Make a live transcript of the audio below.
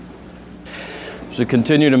As we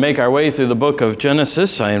continue to make our way through the book of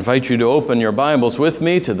Genesis, I invite you to open your Bibles with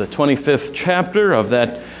me to the 25th chapter of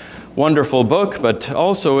that wonderful book, but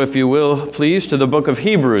also, if you will, please, to the book of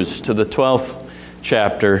Hebrews, to the 12th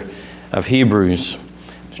chapter of Hebrews.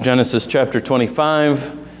 Genesis chapter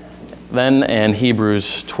 25, then, and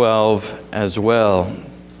Hebrews 12 as well.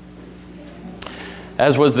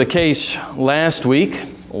 As was the case last week,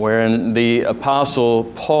 wherein the Apostle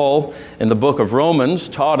Paul in the book of Romans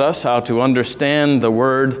taught us how to understand the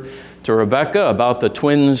word to Rebekah about the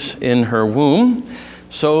twins in her womb.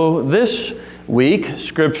 So this week,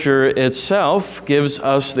 Scripture itself gives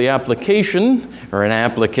us the application, or an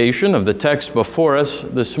application of the text before us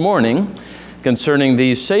this morning concerning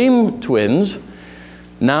these same twins,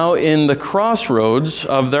 now in the crossroads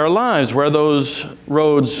of their lives, where those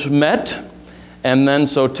roads met and then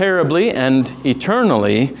so terribly and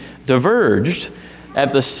eternally diverged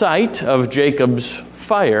at the site of Jacob's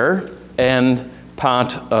fire and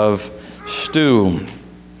pot of stew.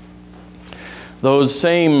 Those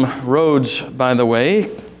same roads, by the way,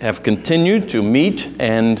 have continued to meet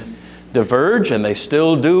and diverge, and they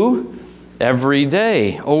still do every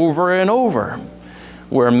day, over and over,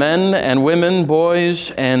 where men and women, boys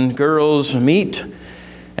and girls meet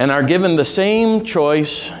and are given the same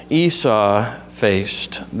choice Esau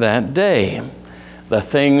faced that day: the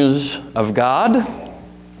things of God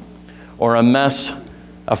or a mess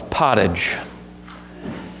of pottage.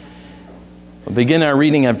 We'll begin our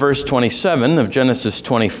reading at verse 27 of Genesis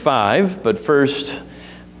 25, but first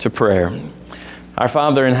to prayer. Our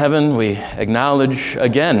Father in heaven, we acknowledge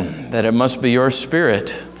again that it must be your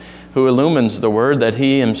Spirit who illumines the word that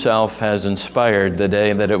He Himself has inspired the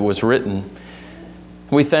day that it was written.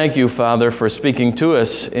 We thank you, Father, for speaking to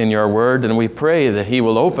us in your word, and we pray that He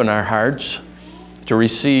will open our hearts to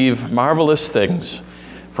receive marvelous things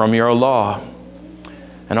from your law.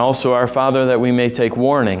 And also, our Father, that we may take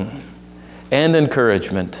warning and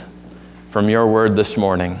encouragement from your word this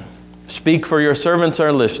morning. Speak, for your servants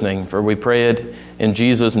are listening, for we pray it in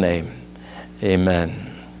Jesus' name. Amen.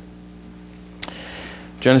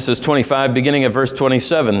 Genesis 25, beginning at verse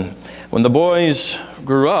 27. When the boys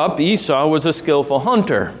grew up, Esau was a skillful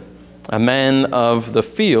hunter, a man of the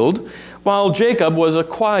field, while Jacob was a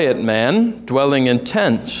quiet man, dwelling in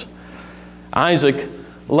tents. Isaac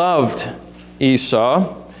loved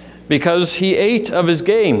Esau because he ate of his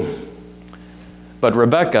game, but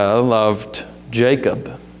Rebekah loved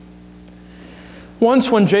Jacob.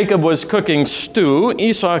 Once when Jacob was cooking stew,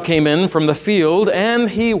 Esau came in from the field,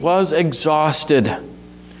 and he was exhausted.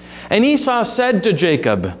 And Esau said to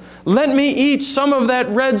Jacob, "Let me eat some of that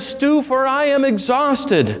red stew, for I am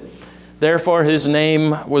exhausted." Therefore his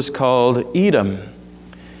name was called Edom.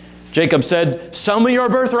 Jacob said, "Sell me your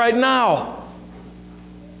birthright now."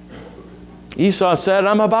 Esau said,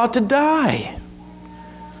 "I'm about to die."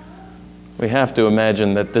 We have to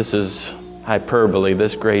imagine that this is hyperbole.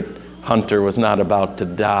 This great hunter was not about to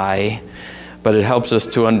die, but it helps us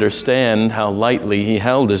to understand how lightly he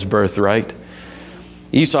held his birthright.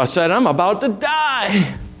 Esau said, "I'm about to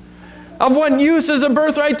die. Of what use is a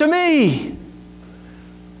birthright to me?"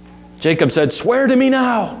 Jacob said, "Swear to me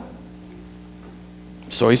now."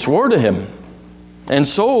 So he swore to him and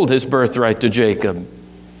sold his birthright to Jacob.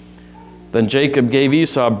 Then Jacob gave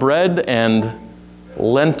Esau bread and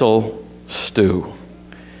lentil stew.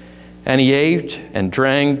 And he ate and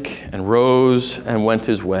drank and rose and went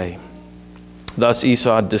his way. Thus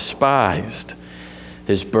Esau despised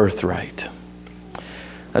his birthright.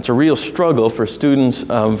 That's a real struggle for students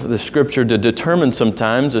of the Scripture to determine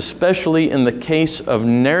sometimes, especially in the case of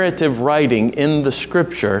narrative writing in the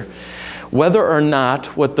Scripture, whether or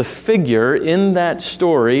not what the figure in that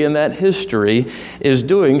story, in that history, is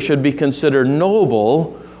doing should be considered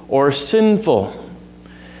noble or sinful.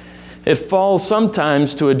 It falls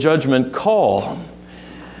sometimes to a judgment call.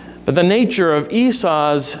 But the nature of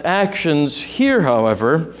Esau's actions here,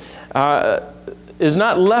 however, is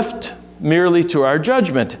not left merely to our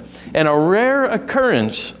judgment. And a rare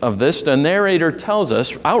occurrence of this, the narrator tells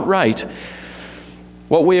us outright,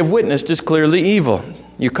 what we have witnessed is clearly evil.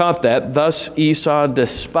 You caught that. Thus Esau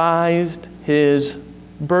despised his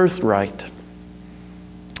birthright,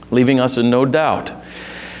 leaving us in no doubt.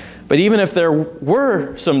 But even if there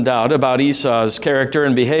were some doubt about Esau's character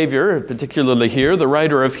and behavior, particularly here, the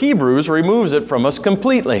writer of Hebrews removes it from us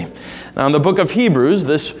completely. Now, in the book of Hebrews,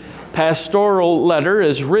 this pastoral letter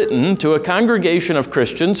is written to a congregation of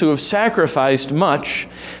Christians who have sacrificed much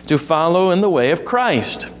to follow in the way of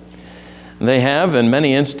Christ. They have, in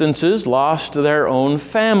many instances, lost their own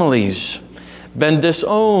families, been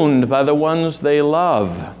disowned by the ones they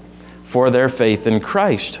love for their faith in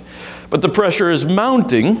Christ. But the pressure is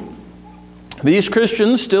mounting These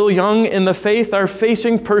Christians, still young in the faith, are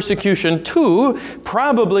facing persecution too,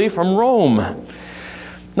 probably from Rome.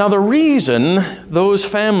 Now, the reason those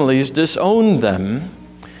families disowned them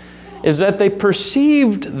is that they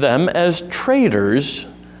perceived them as traitors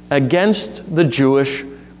against the Jewish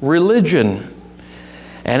religion.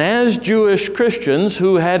 And as Jewish Christians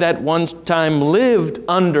who had at one time lived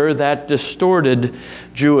under that distorted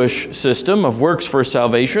Jewish system of works for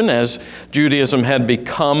salvation, as Judaism had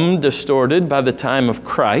become distorted by the time of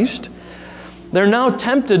Christ, they're now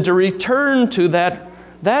tempted to return to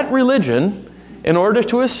that religion in order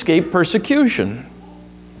to escape persecution.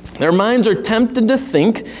 Their minds are tempted to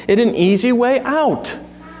think it an easy way out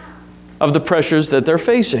of the pressures that they're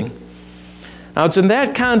facing. Now, it's in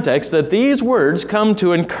that context that these words come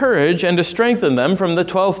to encourage and to strengthen them from the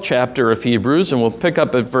 12th chapter of Hebrews, and we'll pick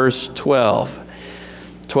up at verse 12.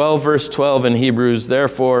 12, verse 12 in Hebrews,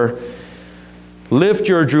 "Therefore, lift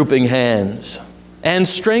your drooping hands and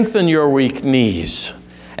strengthen your weak knees,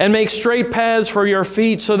 and make straight paths for your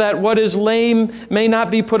feet, so that what is lame may not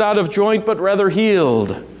be put out of joint, but rather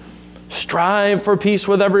healed. Strive for peace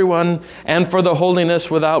with everyone, and for the holiness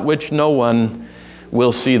without which no one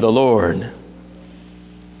will see the Lord.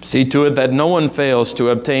 See to it that no one fails to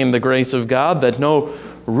obtain the grace of God, that no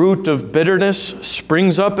root of bitterness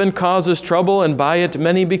springs up and causes trouble, and by it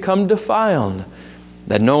many become defiled.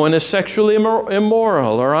 That no one is sexually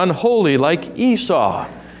immoral or unholy like Esau,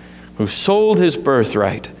 who sold his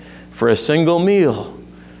birthright for a single meal.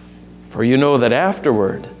 For you know that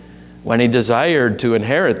afterward, when he desired to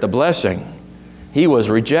inherit the blessing, he was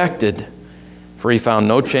rejected, for he found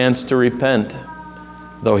no chance to repent,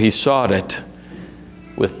 though he sought it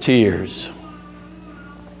with tears."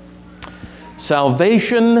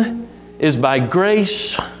 Salvation is by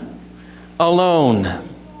grace alone.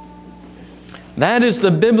 That is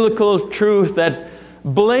the biblical truth that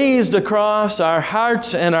blazed across our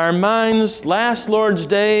hearts and our minds last Lord's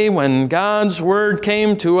Day when God's Word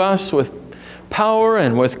came to us with power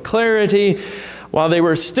and with clarity while they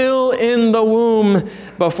were still in the womb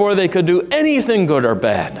before they could do anything good or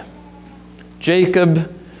bad.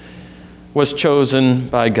 Jacob was chosen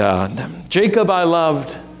by God. Jacob I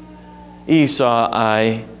loved, Esau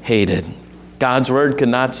I hated. God's Word could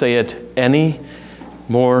not say it any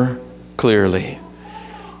more clearly.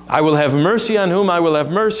 I will have mercy on whom I will have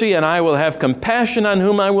mercy, and I will have compassion on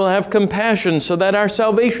whom I will have compassion, so that our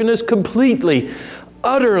salvation is completely,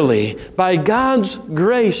 utterly by God's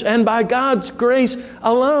grace and by God's grace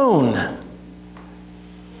alone.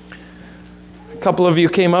 A couple of you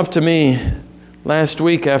came up to me last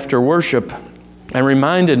week after worship and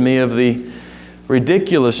reminded me of the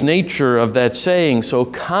ridiculous nature of that saying so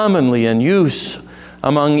commonly in use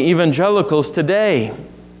among evangelicals today,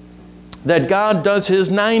 that God does His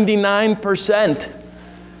 99%,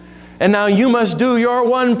 and now you must do your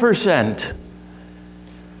 1%.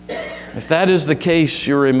 If that is the case,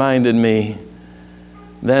 you reminded me,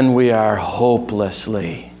 then we are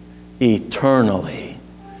hopelessly, eternally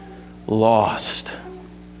lost.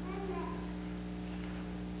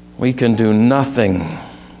 We can do nothing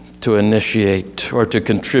to initiate or to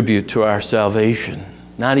contribute to our salvation,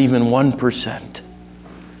 not even 1%.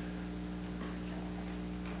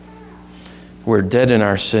 We're dead in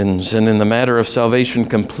our sins, and in the matter of salvation,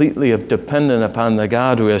 completely dependent upon the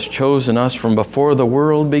God who has chosen us from before the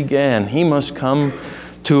world began. He must come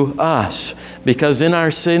to us, because in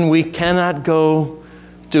our sin we cannot go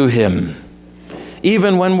to Him.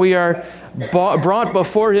 Even when we are brought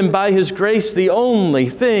before Him by His grace, the only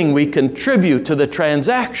thing we contribute to the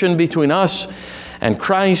transaction between us and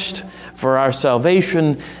Christ for our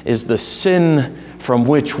salvation is the sin from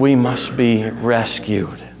which we must be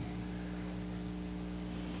rescued.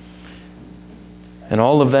 And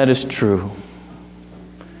all of that is true.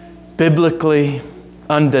 Biblically,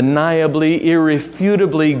 undeniably,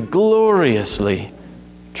 irrefutably, gloriously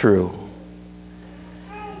true.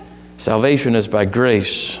 Salvation is by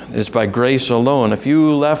grace. It is by grace alone. If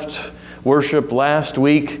you left worship last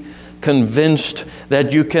week convinced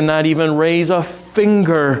that you cannot even raise a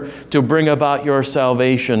finger to bring about your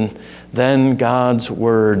salvation, then God's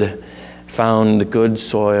Word found good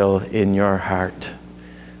soil in your heart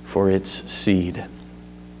for its seed.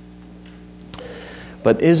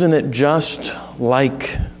 But isn't it just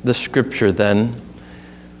like the Scripture then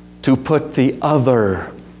to put the other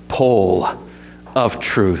pole of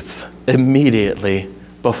truth immediately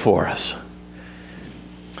before us?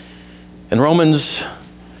 In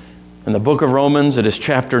the book of Romans, it is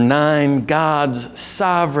chapter 9, God's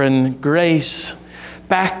sovereign grace,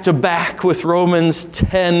 back to back with Romans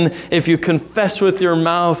 10. If you confess with your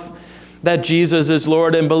mouth that Jesus is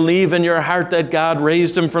Lord and believe in your heart that God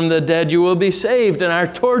raised him from the dead, you will be saved. And our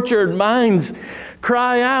tortured minds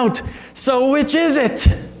cry out, so which is it?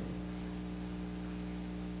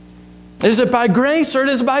 Is it by grace or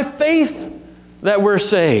is it by faith that we're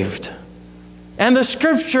saved? And the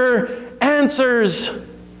Scripture answers,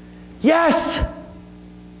 yes.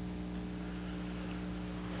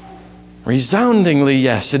 Resoundingly,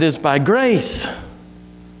 yes. It is by grace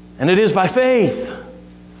and it is by faith.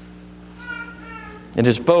 It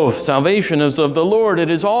is both. Salvation is of the Lord. It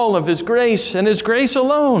is all of His grace and His grace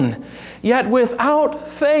alone. Yet without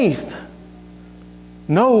faith,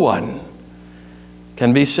 no one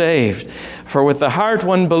can be saved. For with the heart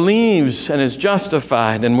one believes and is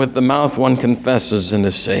justified, and with the mouth one confesses and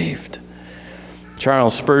is saved.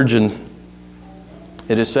 Charles Spurgeon,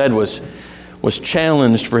 it is said, was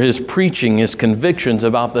challenged for his preaching, his convictions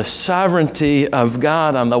about the sovereignty of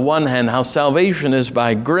God on the one hand, how salvation is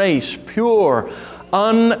by grace, pure,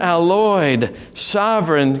 unalloyed,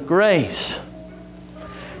 sovereign grace.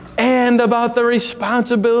 And about the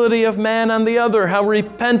responsibility of man on the other, how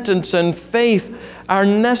repentance and faith are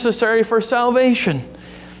necessary for salvation.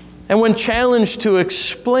 And when challenged to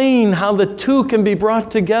explain how the two can be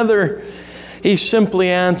brought together, he simply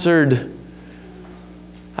answered,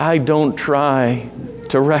 I don't try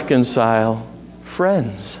to reconcile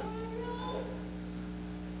friends.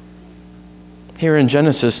 Here in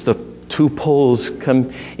Genesis, the two poles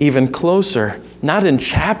come even closer. Not in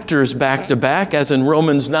chapters back to back, as in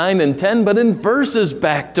Romans 9 and 10, but in verses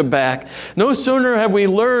back to back. No sooner have we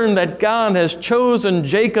learned that God has chosen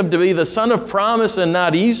Jacob to be the son of promise and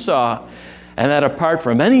not Esau, and that apart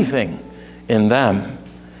from anything in them,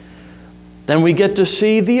 then we get to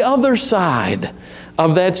see the other side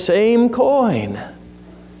of that same coin.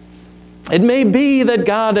 It may be that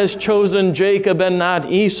God has chosen Jacob and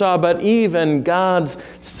not Esau, but even God's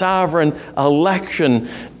sovereign election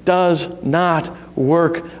does not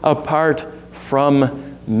work apart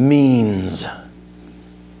from means.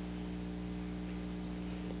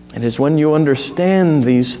 It is when you understand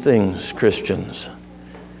these things, Christians,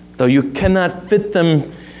 though you cannot fit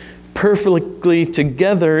them perfectly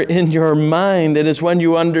together in your mind, it is when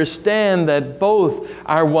you understand that both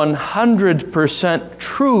are 100%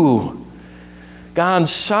 true.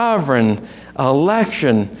 God's sovereign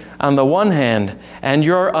election on the one hand, and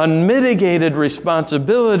your unmitigated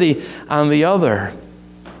responsibility on the other.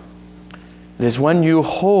 It is when you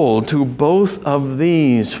hold to both of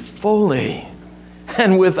these fully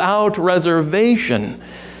and without reservation,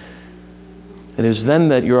 it is then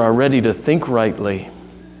that you are ready to think rightly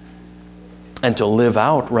and to live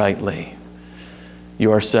out rightly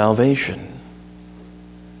your salvation.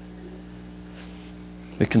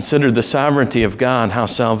 We considered the sovereignty of God, how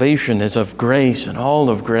salvation is of grace and all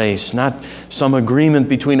of grace, not some agreement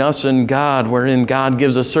between us and God wherein God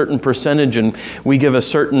gives a certain percentage and we give a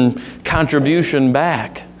certain contribution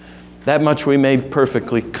back. That much we made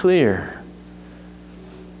perfectly clear.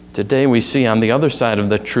 Today we see on the other side of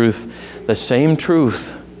the same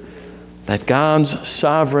truth, that God's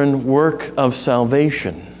sovereign work of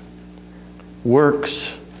salvation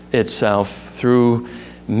works itself through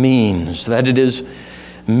means, that it is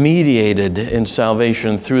mediated in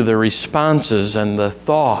salvation through the responses and the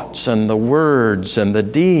thoughts and the words and the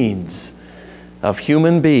deeds of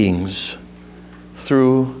human beings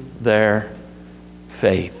through their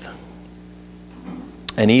faith.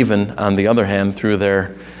 And even, on the other hand, through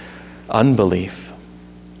their unbelief.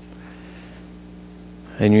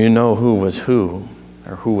 And you know who was who,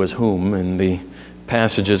 or who was whom, in the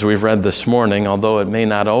passages we've read this morning, although it may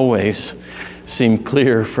not always seem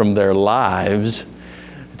clear from their lives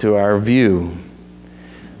to our view.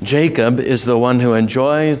 Jacob is the one who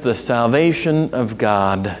enjoys the salvation of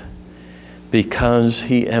God because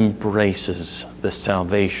he embraces the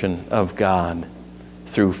salvation of God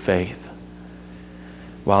through faith,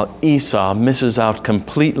 while Esau misses out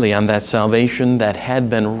completely on that salvation that had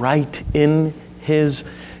been right in his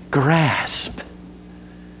grasp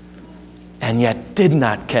and yet did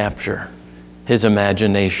not capture his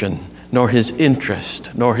imagination, nor his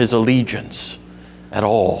interest, nor his allegiance at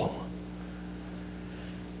all.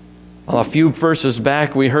 Well, a few verses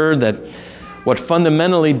back we heard that what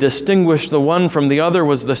fundamentally distinguished the one from the other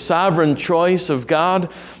was the sovereign choice of God.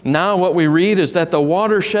 Now what we read is that the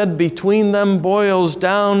watershed between them boils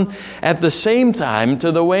down at the same time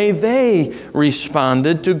to the way they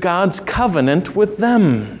responded to God's covenant with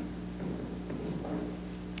them.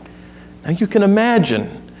 Now you can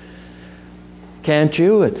imagine, can't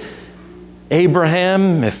you?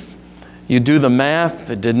 Abraham, if you do the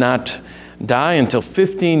math, it did not die until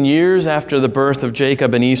 15 years after the birth of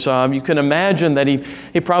Jacob and Esau. You can imagine that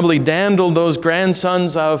he probably dandled those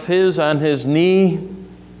grandsons of his on his knee.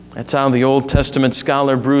 That's how the Old Testament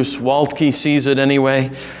scholar Bruce Waltke sees it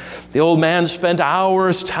anyway. The old man spent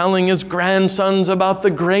hours telling his grandsons about the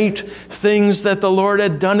great things that the Lord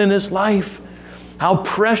had done in his life. How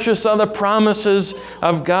precious are the promises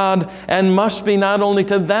of God, and must be not only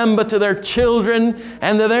to them, but to their children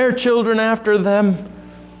and to their children after them.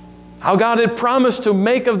 How God had promised to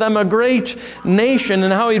make of them a great nation,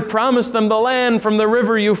 and how He'd promised them the land from the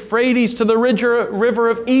river Euphrates to the river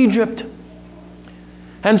of Egypt.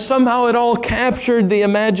 And somehow it all captured the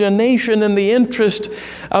imagination and the interest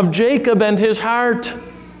of Jacob and his heart.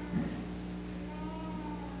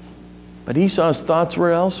 But Esau's thoughts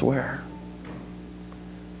were elsewhere.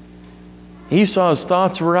 Esau's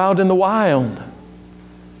thoughts were out in the wild,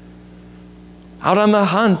 out on the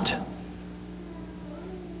hunt.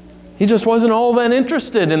 He just wasn't all that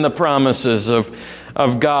interested in the promises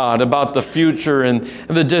of God about the future and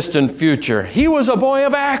the distant future. He was a boy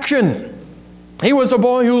of action. He was a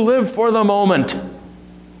boy who lived for the moment.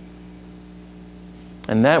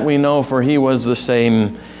 And that we know, for he was the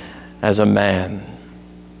same as a man.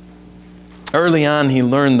 Early on, he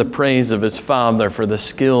learned the praise of his father for the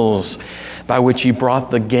skills by which he brought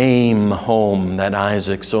the game home that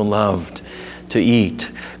Isaac so loved to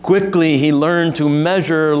eat. Quickly, he learned to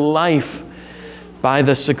measure life by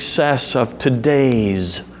the success of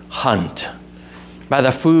today's hunt, by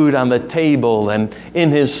the food on the table and in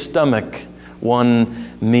his stomach,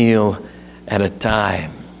 one meal at a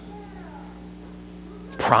time.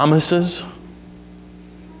 Promises,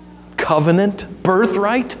 covenant,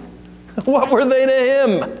 birthright, what were they to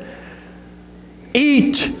him?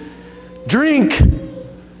 Eat, drink,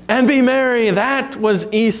 and be merry. That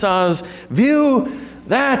was Esau's view.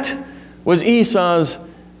 That was Esau's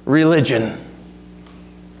religion.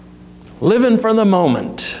 Living for the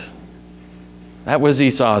moment. That was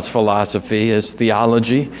Esau's philosophy, his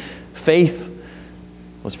theology. Faith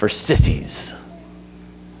was for sissies.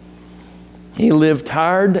 He lived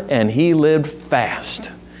hard and he lived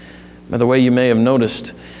fast. By the way, you may have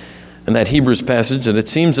noticed in that Hebrews passage that it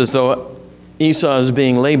seems as though Esau is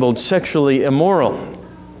being labeled sexually immoral.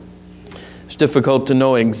 It's difficult to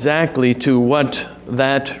know exactly to what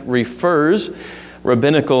that refers.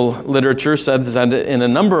 Rabbinical literature says that in a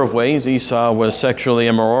number of ways Esau was sexually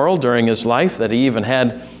immoral during his life, that he even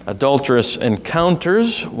had adulterous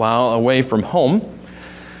encounters while away from home.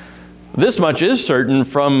 This much is certain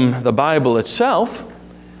from the Bible itself.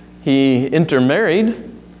 He intermarried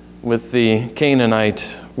with the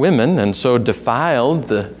Canaanite women and so defiled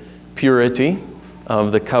the purity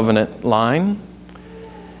of the covenant line.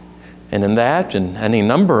 And in that and any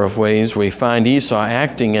number of ways, we find Esau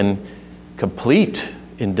acting in complete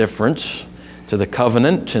indifference to the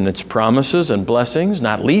covenant and its promises and blessings,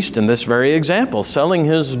 not least in this very example, selling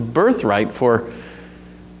his birthright for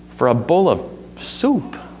a bowl of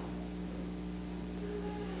soup.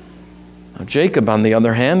 Now, Jacob, on the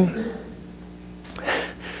other hand,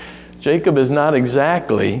 Jacob is not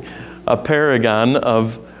exactly a paragon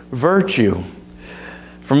of virtue.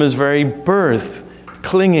 From his very birth,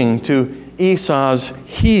 clinging to Esau's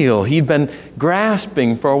heel, he'd been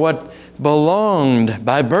grasping for what belonged,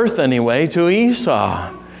 by birth anyway, to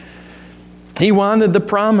Esau. He wanted the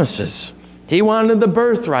promises. He wanted the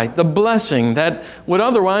birthright, the blessing that would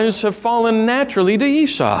otherwise have fallen naturally to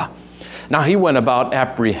Esau. Now, he went about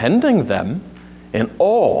apprehending them in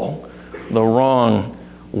all the wrong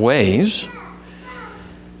ways,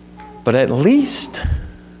 but at least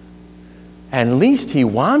he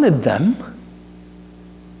wanted them.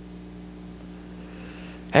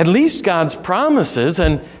 At least God's promises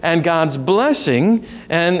and God's blessing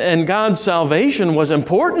and God's salvation was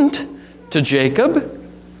important to Jacob.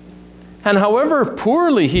 And however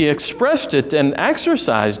poorly he expressed it and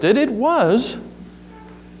exercised it, it was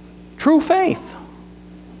true faith.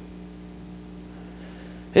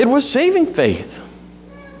 It was saving faith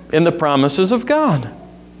in the promises of God.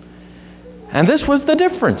 And this was the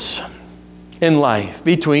difference in life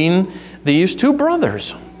between these two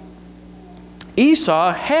brothers.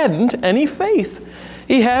 Esau hadn't any faith.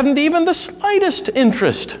 He hadn't even the slightest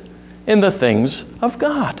interest in the things of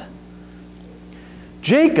God.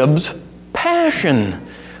 Jacob's passion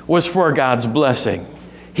was for God's blessing.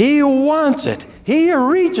 He wants it. He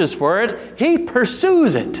reaches for it. He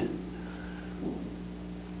pursues it.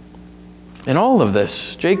 In all of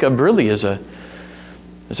this, Jacob really is a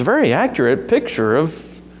very accurate picture of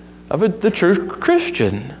the true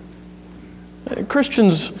Christian.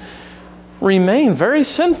 Christians remain very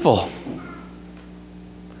sinful.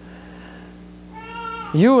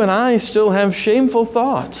 You and I still have shameful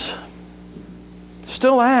thoughts,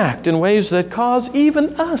 still act in ways that cause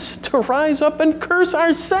even us to rise up and curse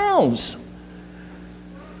ourselves,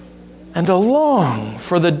 and to long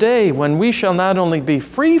for the day when we shall not only be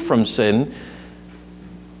free from sin,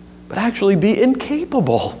 but actually be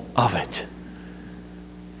incapable of it.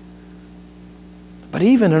 But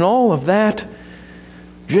even in all of that,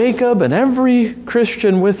 Jacob and every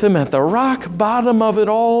Christian with him, at the rock bottom of it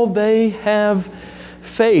all, they have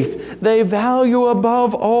faith. They value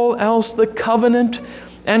above all else the covenant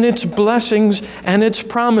and its blessings and its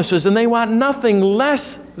promises, and they want nothing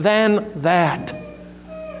less than that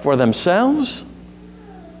for themselves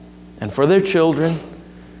and for their children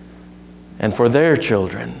and for their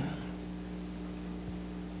children.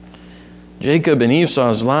 Jacob and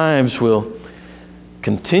Esau's lives will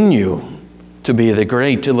continue to be the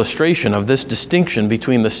great illustration of this distinction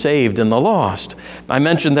between the saved and the lost. I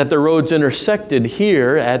mentioned that the roads intersected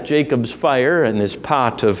here at Jacob's fire and his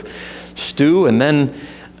pot of stew, and then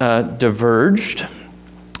diverged,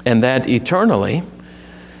 and that eternally.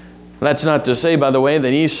 That's not to say, by the way,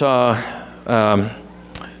 that Esau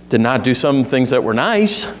did not do some things that were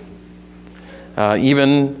nice,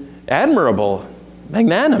 even admirable,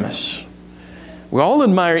 magnanimous. We all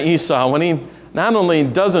admire Esau when he not only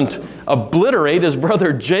doesn't obliterate his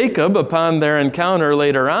brother Jacob upon their encounter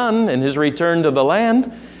later on in his return to the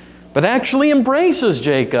land, but actually embraces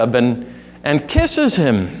Jacob and kisses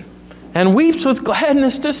him and weeps with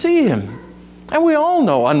gladness to see him. And we all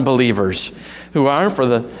know unbelievers who are, for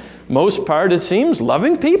the most part, it seems,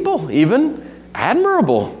 loving people, even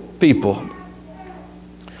admirable people.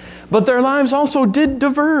 But their lives also did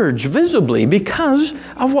diverge visibly because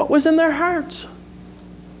of what was in their hearts.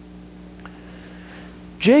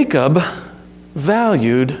 Jacob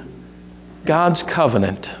valued God's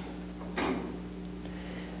covenant.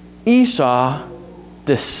 Esau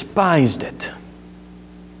despised it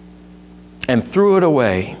and threw it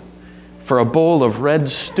away for a bowl of red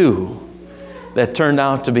stew that turned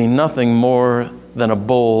out to be nothing more than a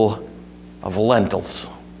bowl of lentils.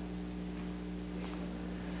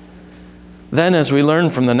 Then, as we learn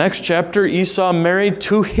from the next chapter, Esau married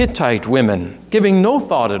 2 Hittite women, giving no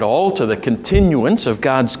thought at all to the continuance of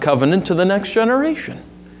God's covenant to the next generation.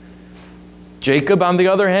 Jacob, on the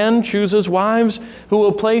other hand, chooses wives who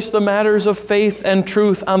will place the matters of faith and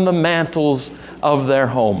truth on the mantles of their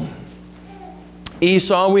home.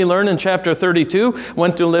 Esau, we learn in chapter 32,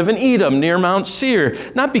 went to live in Edom near Mount Seir,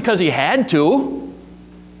 not because he had to,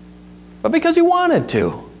 but because he wanted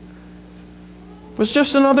to. It was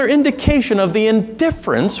just another indication of the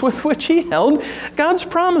indifference with which he held God's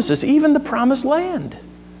promises, even the promised land.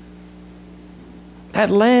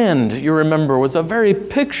 That land, you remember, was a very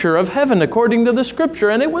picture of heaven according to the Scripture,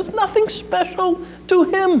 and it was nothing special to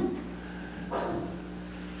him.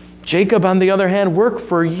 Jacob, on the other hand, worked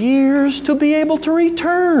for years to be able to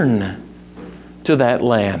return to that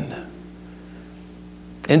land.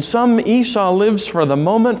 In sum, Esau lives for the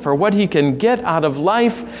moment, for what he can get out of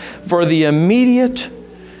life, for the immediate,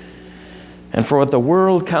 and for what the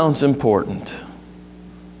world counts important.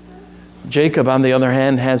 Jacob, on the other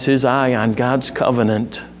hand, has his eye on God's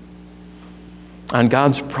covenant, on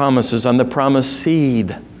God's promises, on the promised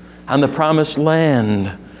seed, on the promised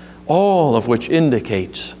land, all of which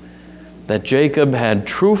indicates that Jacob had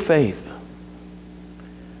true faith,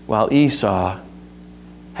 while Esau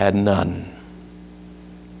had none.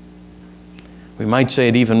 We might say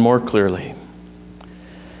it even more clearly.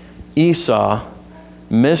 Esau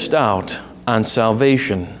missed out on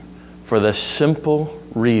salvation for the simple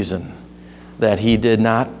reason that he did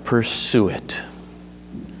not pursue it,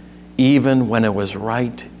 even when it was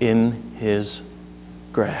right in his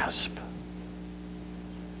grasp.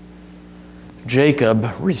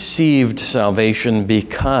 Jacob received salvation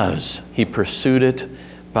because he pursued it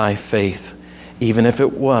by faith, even if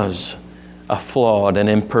it was a flawed and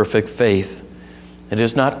imperfect faith. It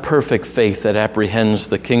is not perfect faith that apprehends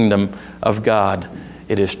the kingdom of God.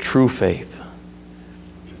 It is true faith.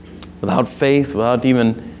 Without faith, without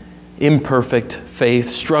even imperfect faith,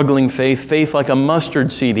 struggling faith, faith like a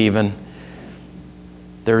mustard seed even,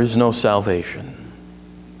 there is no salvation.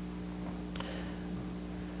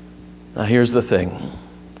 Now here's the thing.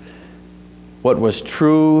 What was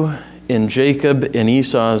true in Jacob in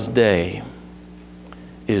Esau's day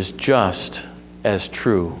is just as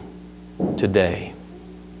true today.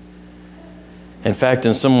 In fact,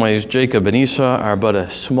 in some ways, Jacob and Esau are but a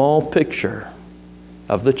small picture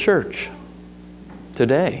of the church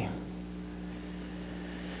today.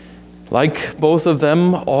 Like both of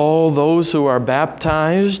them, all those who are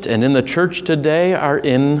baptized and in the church today are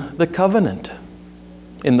in the covenant,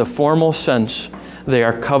 in the formal sense They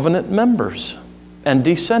are covenant members and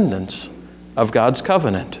descendants of God's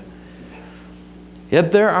covenant.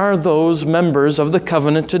 Yet there are those members of the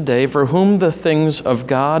covenant today for whom the things of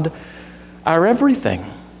God are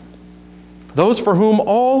everything. Those for whom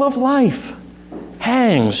all of life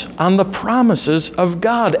hangs on the promises of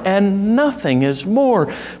God, and nothing is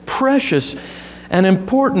more precious and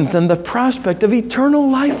important than the prospect of eternal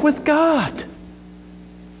life with God.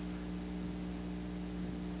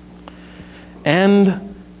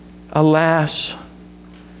 And alas,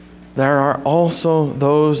 there are also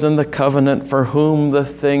those in the covenant for whom the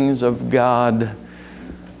things of God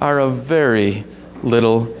are of very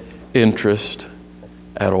little interest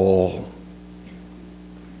at all.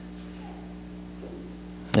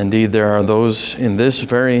 Indeed, there are those in this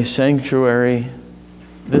very sanctuary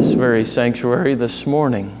this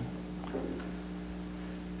morning,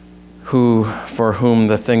 for whom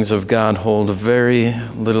the things of God hold very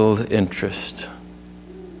little interest,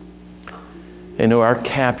 and who are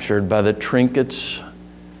captured by the trinkets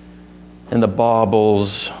and the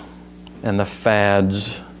baubles and the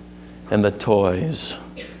fads and the toys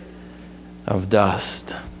of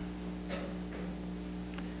dust,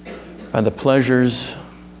 by the pleasures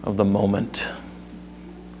of the moment,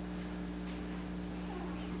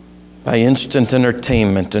 by instant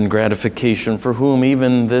entertainment and gratification, for whom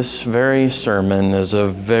even this very sermon is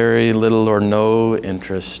of very little or no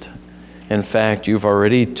interest. In fact, you've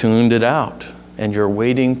already tuned it out, and you're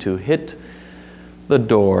waiting to hit the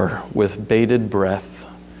door with bated breath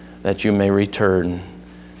that you may return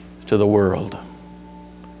to the world.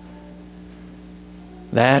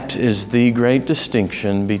 That is the great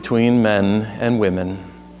distinction between men and women,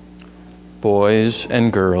 boys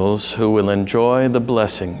and girls, who will enjoy the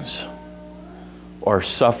blessings or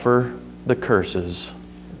suffer the curses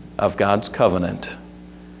of God's covenant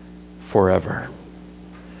forever.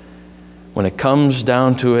 When it comes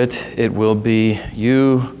down to it, it will be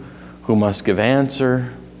you who must give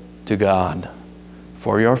answer to God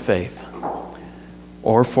for your faith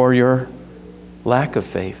or for your lack of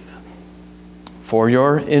faith, for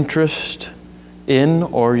your interest in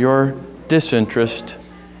or your disinterest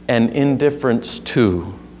and indifference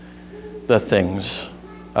to the things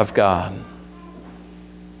of God.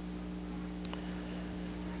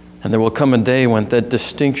 And there will come a day when that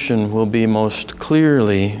distinction will be most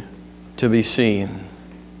clearly to be seen.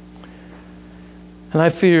 And I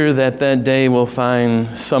fear that that day will find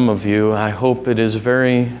some of you, I hope it is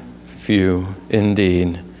very few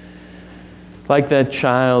indeed, like that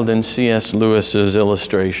child in C.S. Lewis's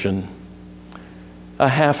illustration, a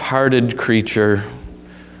half-hearted creature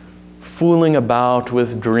fooling about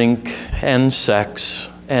with drink and sex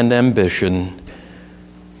and ambition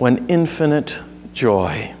when infinite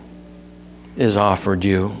joy is offered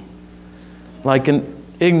you, like an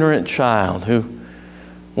ignorant child who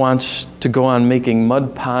wants to go on making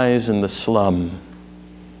mud pies in the slum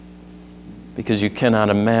because you cannot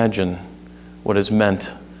imagine what is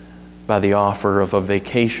meant by the offer of a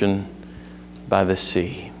vacation by the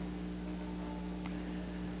sea.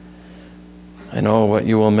 I know what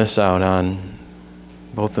you will miss out on,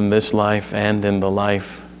 both in this life and in the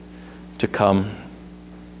life to come.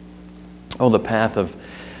 Oh, the path of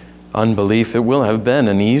unbelief, it will have been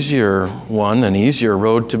an easier one, an easier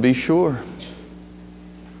road to be sure.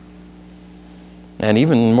 And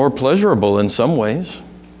even more pleasurable in some ways,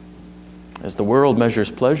 as the world measures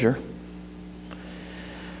pleasure.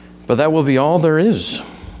 But that will be all there is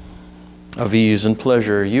of ease and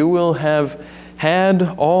pleasure. You will have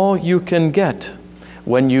had all you can get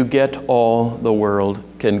when you get all the world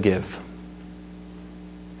can give.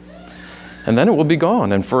 And then it will be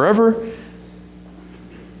gone, and forever,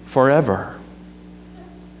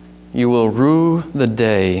 you will rue the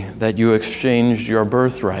day that you exchanged your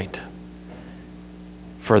birthright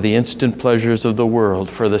for the instant pleasures of the world,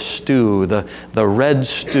 for the stew, the red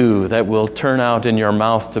stew that will turn out in your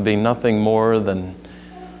mouth to be nothing more than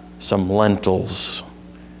some lentils,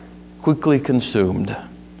 quickly consumed,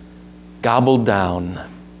 gobbled down,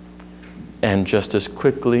 and just as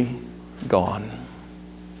quickly gone.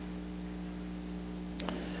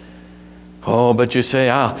 Oh, but you say,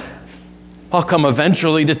 I'll come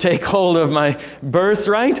eventually to take hold of my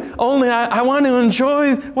birthright. Only I want to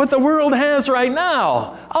enjoy what the world has right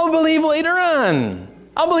now. I'll believe later on.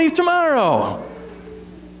 I'll believe tomorrow.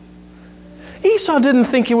 Esau didn't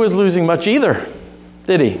think he was losing much either,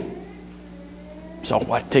 did he? So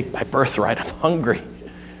what? Take my birthright. I'm hungry.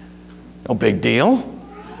 No big deal.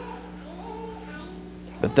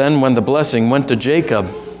 But then when the blessing went to Jacob,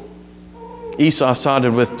 Esau sought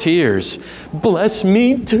it with tears. Bless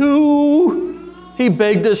me too, he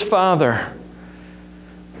begged his father.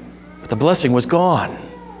 But the blessing was gone.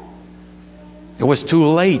 It was too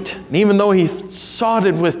late. And even though he sought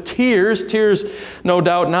it with tears no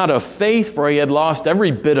doubt not of faith, for he had lost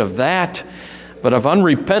every bit of that, but of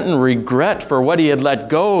unrepentant regret for what he had let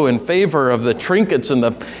go in favor of the trinkets and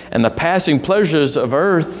the passing pleasures of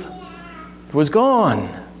earth, it was gone.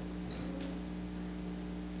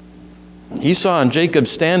 Esau and Jacob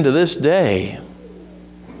stand to this day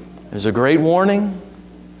as a great warning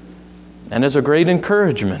and as a great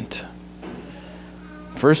encouragement.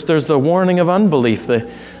 First, there's the warning of unbelief.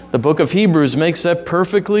 The book of Hebrews makes that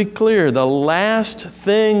perfectly clear. The last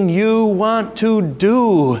thing you want to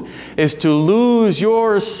do is to lose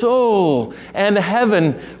your soul and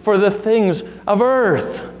heaven for the things of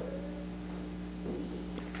earth.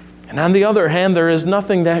 And on the other hand, there is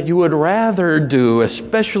nothing that you would rather do,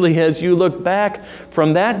 especially as you look back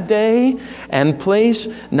from that day and place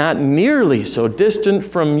not nearly so distant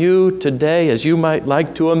from you today as you might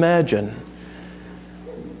like to imagine.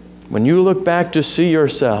 When you look back to see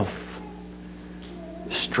yourself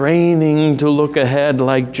straining to look ahead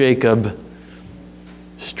like Jacob,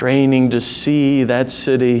 straining to see that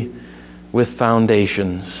city with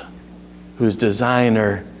foundations, whose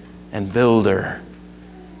designer and builder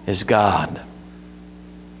is God.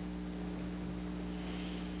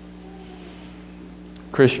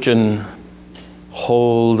 Christian,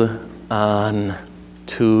 hold on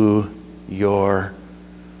to your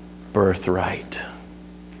birthright.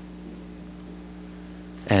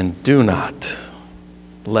 And do not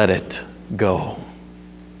let it go.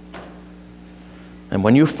 And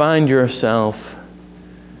when you find yourself,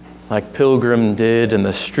 like Pilgrim did in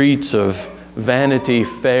the streets of Vanity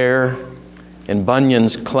Fair, in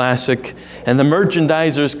Bunyan's classic, and the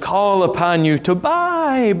merchandisers call upon you to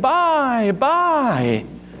buy,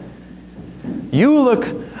 you look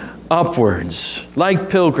upwards, like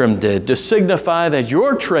Pilgrim did, to signify that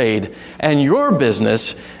your trade and your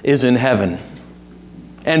business is in heaven.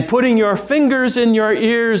 And putting your fingers in your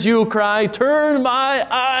ears, you cry, "Turn my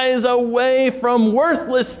eyes away from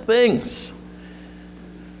worthless things."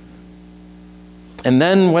 And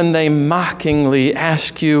then when they mockingly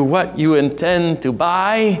ask you what you intend to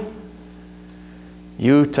buy,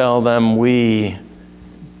 you tell them, "We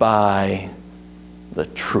buy the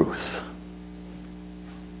truth."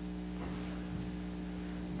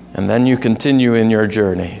 And then you continue in your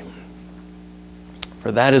journey.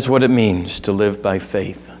 For that is what it means to live by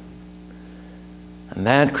faith. And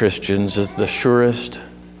that, Christians, is the surest,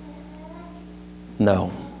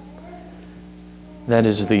 no, that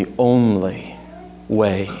is the only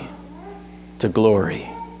way to glory.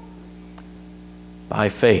 By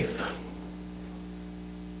faith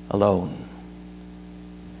alone.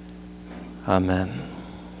 Amen.